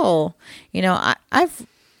 hey,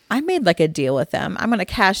 I made a deal with them. I'm going to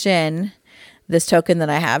cash in this token that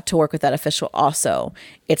I have to work with that official also.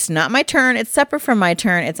 It's not my turn. It's separate from my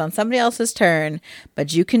turn. It's on somebody else's turn.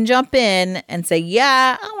 But you can jump in and say,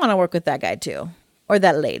 yeah, I want to work with that guy too. Or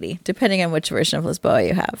that lady, depending on which version of Lisboa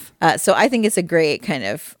you have. So I think it's a great kind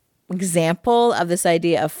of example of this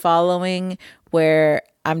idea of following, where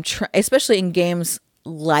I'm especially in games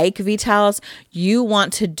like Vitals, you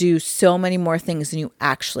want to do so many more things than you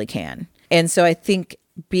actually can. And so I think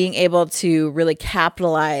being able to really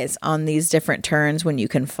capitalize on these different turns when you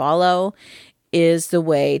can follow is the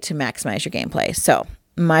way to maximize your gameplay. So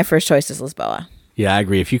my first choice is Lisboa. Yeah, I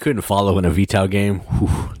agree. If you couldn't follow in a Vital game,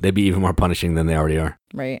 they'd be even more punishing than they already are.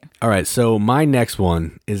 Right. All right, so my next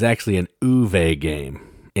one is actually an Uwe game.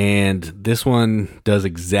 And this one does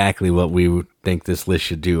exactly what we would think this list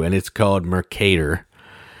should do. And it's called Mercator.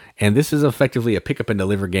 And this is effectively a pick up and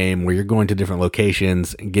deliver game where you're going to different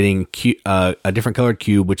locations and getting a different colored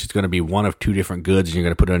cube, which is going to be one of two different goods, and you're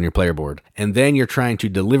going to put it on your player board. And then you're trying to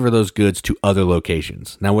deliver those goods to other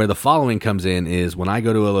locations. Now, where the following comes in is when I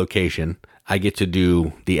go to a location, I get to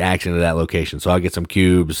do the action of that location. So I'll get some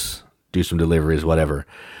cubes, do some deliveries, whatever.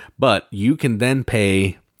 But you can then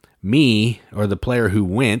pay me or the player who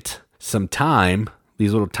went some time,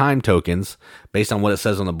 these little time tokens, based on what it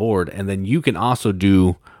says on the board. And then you can also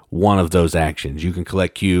do one of those actions. You can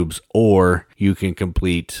collect cubes or you can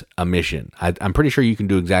complete a mission. I'm pretty sure you can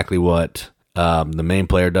do exactly what the main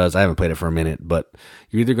player does. I haven't played it for a minute, but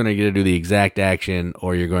you're either going to get to do the exact action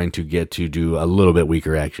or you're going to get to do a little bit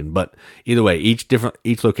weaker action. But either way, each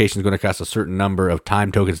location is going to cost a certain number of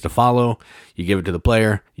time tokens to follow. You give it to the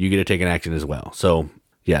player, you get to take an action as well. So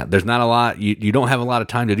yeah, there's not a lot. You don't have a lot of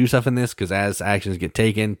time to do stuff in this because as actions get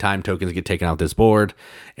taken, time tokens get taken off this board,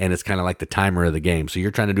 and it's kind of like the timer of the game. So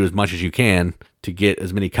you're trying to do as much as you can to get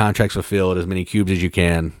as many contracts fulfilled, as many cubes as you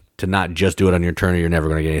can, to not just do it on your turn or you're never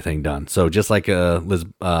going to get anything done. So just like a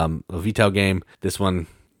Vital game, this one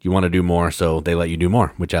you want to do more, so they let you do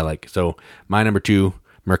more, which I like. So my number 2,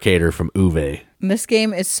 Mercator from Uwe. This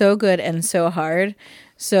game is so good and so hard.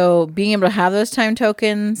 So being able to have those time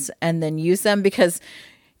tokens and then use them, because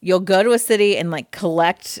you'll go to a city and like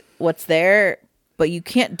collect what's there, but you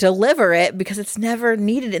can't deliver it because it's never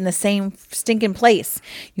needed in the same stinking place.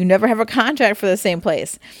 You never have a contract for the same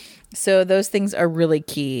place. So those things are really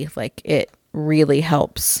key. Like, it really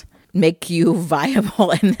helps make you viable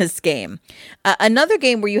in this game. Another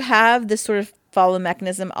game where you have this sort of follow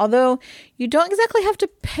mechanism, although you don't exactly have to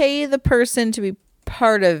pay the person to be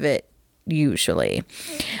part of it usually.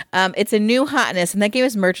 It's a new hotness, and that game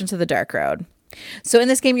is Merchants of the Dark Road. So in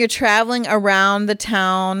this game, you're traveling around the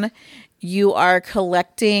town. You are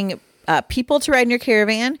collecting people to ride in your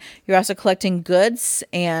caravan. You're also collecting goods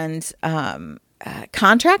and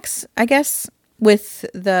contracts, I guess, with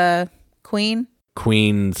the queen.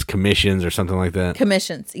 Queen's commissions or something like that.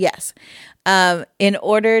 Commissions, yes. In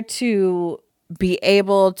order to be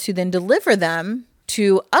able to then deliver them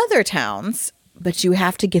to other towns, but you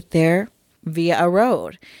have to get there via a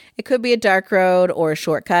road. It could be a dark road or a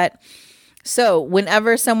shortcut. So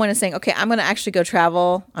whenever someone is saying, okay, I'm going to actually go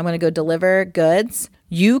travel, I'm going to go deliver goods,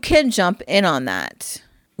 you can jump in on that.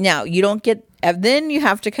 Now, you don't get, then you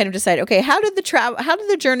have to kind of decide, okay, how did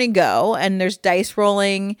the journey go? And there's dice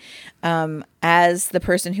rolling. As the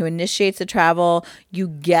person who initiates the travel, you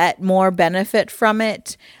get more benefit from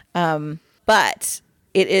it. But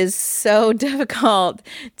it is so difficult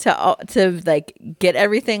to like get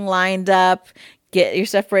everything lined up, get your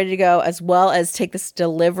stuff ready to go, as well as take this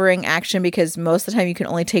delivering action, because most of the time you can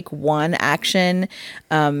only take one action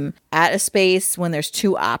at a space when there's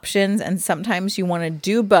two options. And sometimes you want to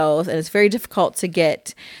do both. And it's very difficult to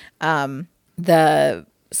get the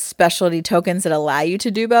specialty tokens that allow you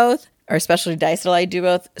to do both, or specialty dice that allow you to do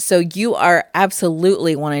both. So you are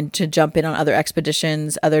absolutely wanting to jump in on other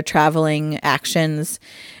expeditions, other traveling actions,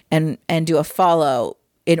 and do a follow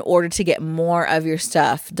in order to get more of your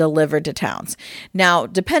stuff delivered to towns. Now,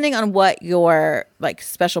 depending on what your like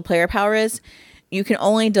special player power is, you can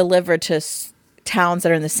only deliver to towns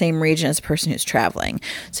that are in the same region as the person who's traveling.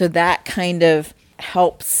 So that kind of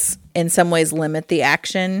helps in some ways limit the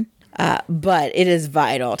action. But it is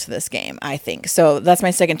vital to this game, I think. So that's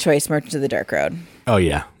my second choice, Merchants of the Dark Road. Oh,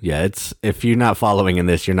 yeah. Yeah, it's if you're not following in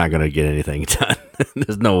this, you're not going to get anything done.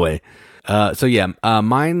 There's no way.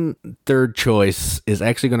 Mine third choice is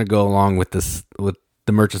actually going to go along with this, with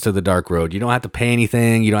the Merchants of the Dark Road. You don't have to pay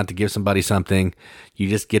anything. You don't have to give somebody something. You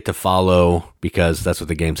just get to follow because that's what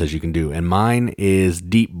the game says you can do. And mine is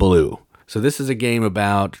Deep Blue. So this is a game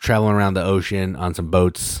about traveling around the ocean on some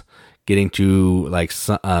boats, getting to like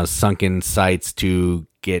sunken sites to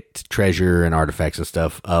get treasure and artifacts and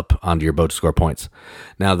stuff up onto your boat to score points.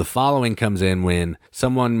 Now, the following comes in when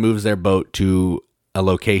someone moves their boat to a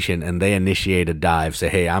location and they initiate a dive. Say,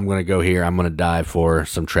 hey, I'm going to go here. I'm going to dive for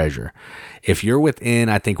some treasure. If you're within,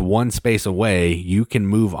 I think, one space away, you can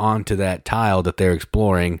move on to that tile that they're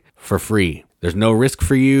exploring for free. There's no risk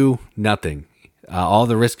for you, nothing. All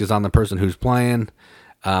the risk is on the person who's playing.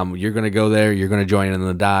 You're going to go there. You're going to join in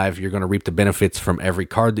the dive. You're going to reap the benefits from every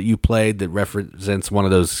card that you played that represents one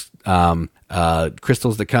of those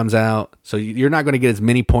crystals that comes out. So you're not going to get as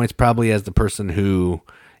many points probably as the person who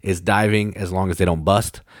is diving, as long as they don't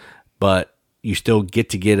bust. But you still get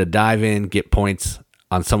to get a dive in, get points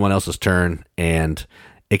on someone else's turn, and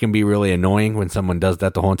it can be really annoying when someone does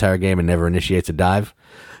that the whole entire game and never initiates a dive,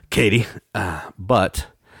 Katie. But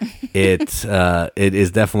it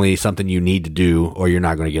is definitely something you need to do, or you're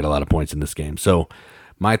not going to get a lot of points in this game. So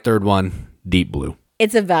my third one, Deep Blue.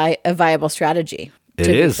 It's a viable strategy. It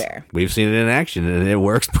is. Fair. We've seen it in action, and it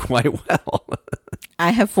works quite well. I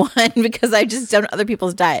have won because I just done other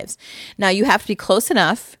people's dives. Now, you have to be close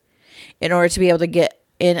enough in order to be able to get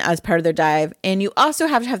in as part of their dive. And you also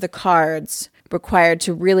have to have the cards required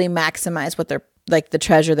to really maximize what they're like, the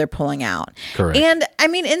treasure they're pulling out. Correct. And I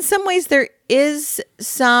mean, in some ways there is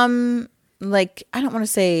some, like, I don't want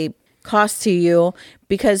to say cost to you,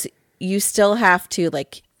 because you still have to,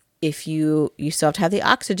 like, if you still have to have the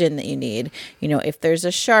oxygen that you need, you know, if there's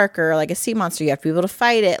a shark or like a sea monster, you have to be able to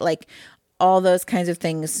fight it. Like, all those kinds of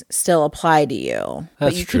things still apply to you.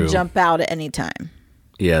 But you can jump out at any time.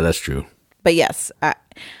 Yeah, that's true. But yes,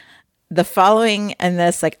 the following and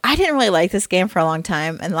this, like, I didn't really like this game for a long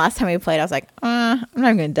time. And the last time we played, I was like, I'm not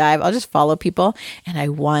even going to dive. I'll just follow people. And I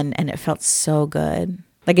won, and it felt so good.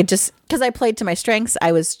 Like, it just, because I played to my strengths.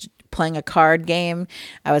 I was playing a card game.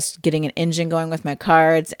 I was getting an engine going with my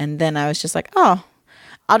cards. And then I was just like, oh,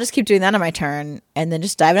 I'll just keep doing that on my turn and then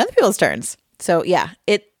just dive in other people's turns. So yeah,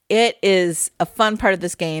 it is a fun part of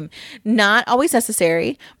this game. Not always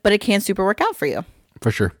necessary, but it can super work out for you.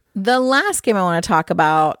 For sure. The last game I want to talk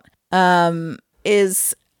about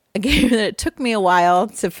is a game that it took me a while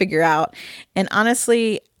to figure out. And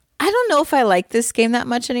honestly, I don't know if I like this game that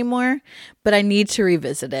much anymore, but I need to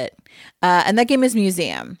revisit it. And that game is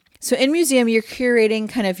Museum. So in Museum, you're curating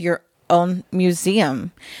kind of your own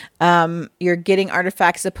museum. You're getting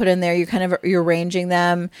artifacts to put in there. You're arranging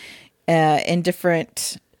them in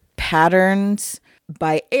different patterns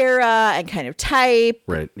by era and kind of type.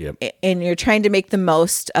 Right. Yep. And you're trying to make the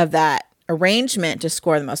most of that arrangement to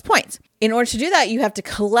score the most points. In order to do that, you have to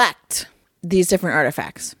collect these different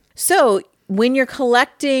artifacts. So when you're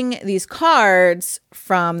collecting these cards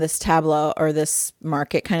from this tableau or this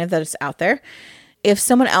market kind of that is out there, if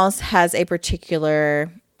someone else has a particular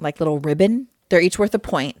like little ribbon, they're each worth a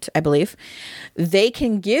point, I believe. They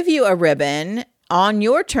can give you a ribbon on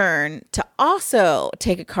your turn to also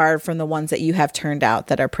take a card from the ones that you have turned out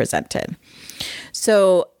that are presented.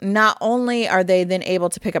 So not only are they then able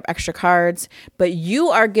to pick up extra cards, but you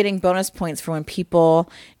are getting bonus points for when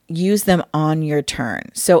people use them on your turn.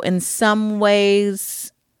 So in some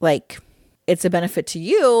ways, like, it's a benefit to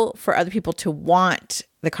you for other people to want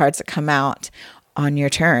the cards that come out on your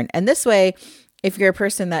turn. And this way, if you're a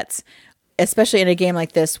person that's, especially in a game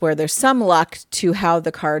like this where there's some luck to how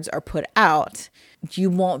the cards are put out,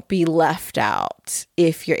 you won't be left out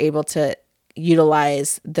if you're able to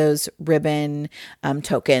utilize those ribbon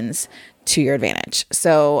tokens to your advantage.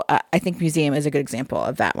 So I think Museum is a good example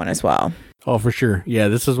of that one as well. Oh, for sure. Yeah,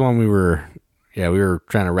 this is one we were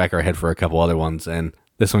trying to rack our head for a couple other ones, and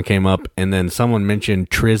this one came up, and then someone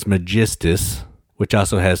mentioned Trismegistus, which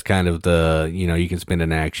also has kind of the, you can spend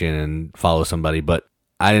an action and follow somebody, but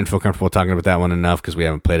I didn't feel comfortable talking about that one enough because we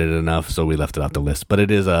haven't played it enough, so we left it off the list. But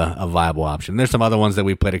it is a viable option. There's some other ones that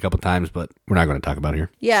we played a couple times, but we're not going to talk about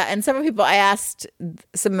here. Yeah, and several people, I asked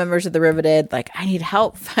some members of the Riveted, like, I need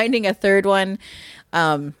help finding a third one.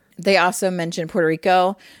 They also mentioned Puerto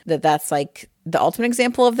Rico, that's like the ultimate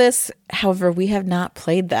example of this. However, we have not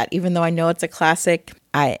played that. Even though I know it's a classic,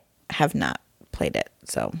 I have not played it.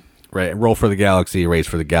 So right, Roll for the Galaxy, Race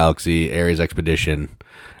for the Galaxy, Ares Expedition,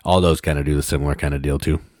 all those kind of do the similar kind of deal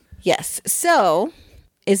too. Yes. So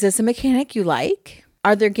is this a mechanic you like?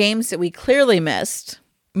 Are there games that we clearly missed?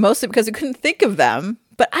 Mostly because we couldn't think of them.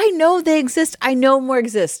 But I know they exist. I know more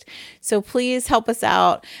exist. So please help us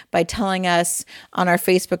out by telling us on our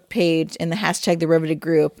Facebook page, in the hashtag The Riveted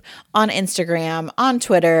Group, on Instagram, on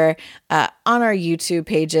Twitter, on our YouTube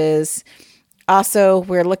pages. Also,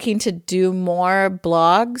 we're looking to do more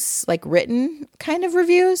blogs, like written kind of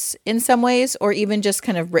reviews in some ways, or even just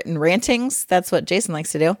kind of written rantings. That's what Jason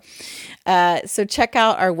likes to do. So check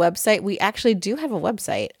out our website. We actually do have a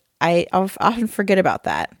website. I often forget about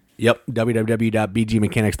that. Yep,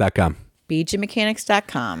 www.bgmechanics.com.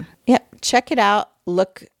 bgmechanics.com. Yep, check it out.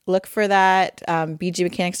 Look for that,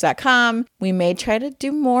 bgmechanics.com. We may try to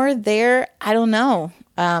do more there. I don't know.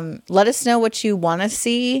 Let us know what you want to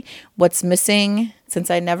see, what's missing.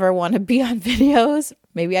 Since I never want to be on videos,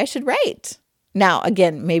 maybe I should write. Now,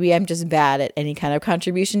 again, maybe I'm just bad at any kind of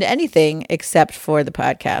contribution to anything except for the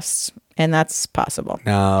podcasts. And that's possible.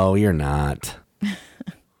 No, you're not.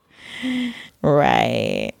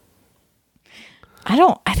 Right.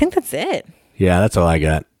 I think that's it. Yeah, that's all I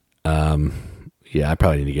got. Yeah, I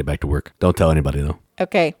probably need to get back to work. Don't tell anybody, though.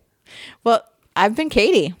 Okay. Well, I've been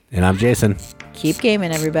Katie. And I'm Jason. Keep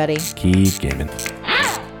gaming, everybody. Keep gaming.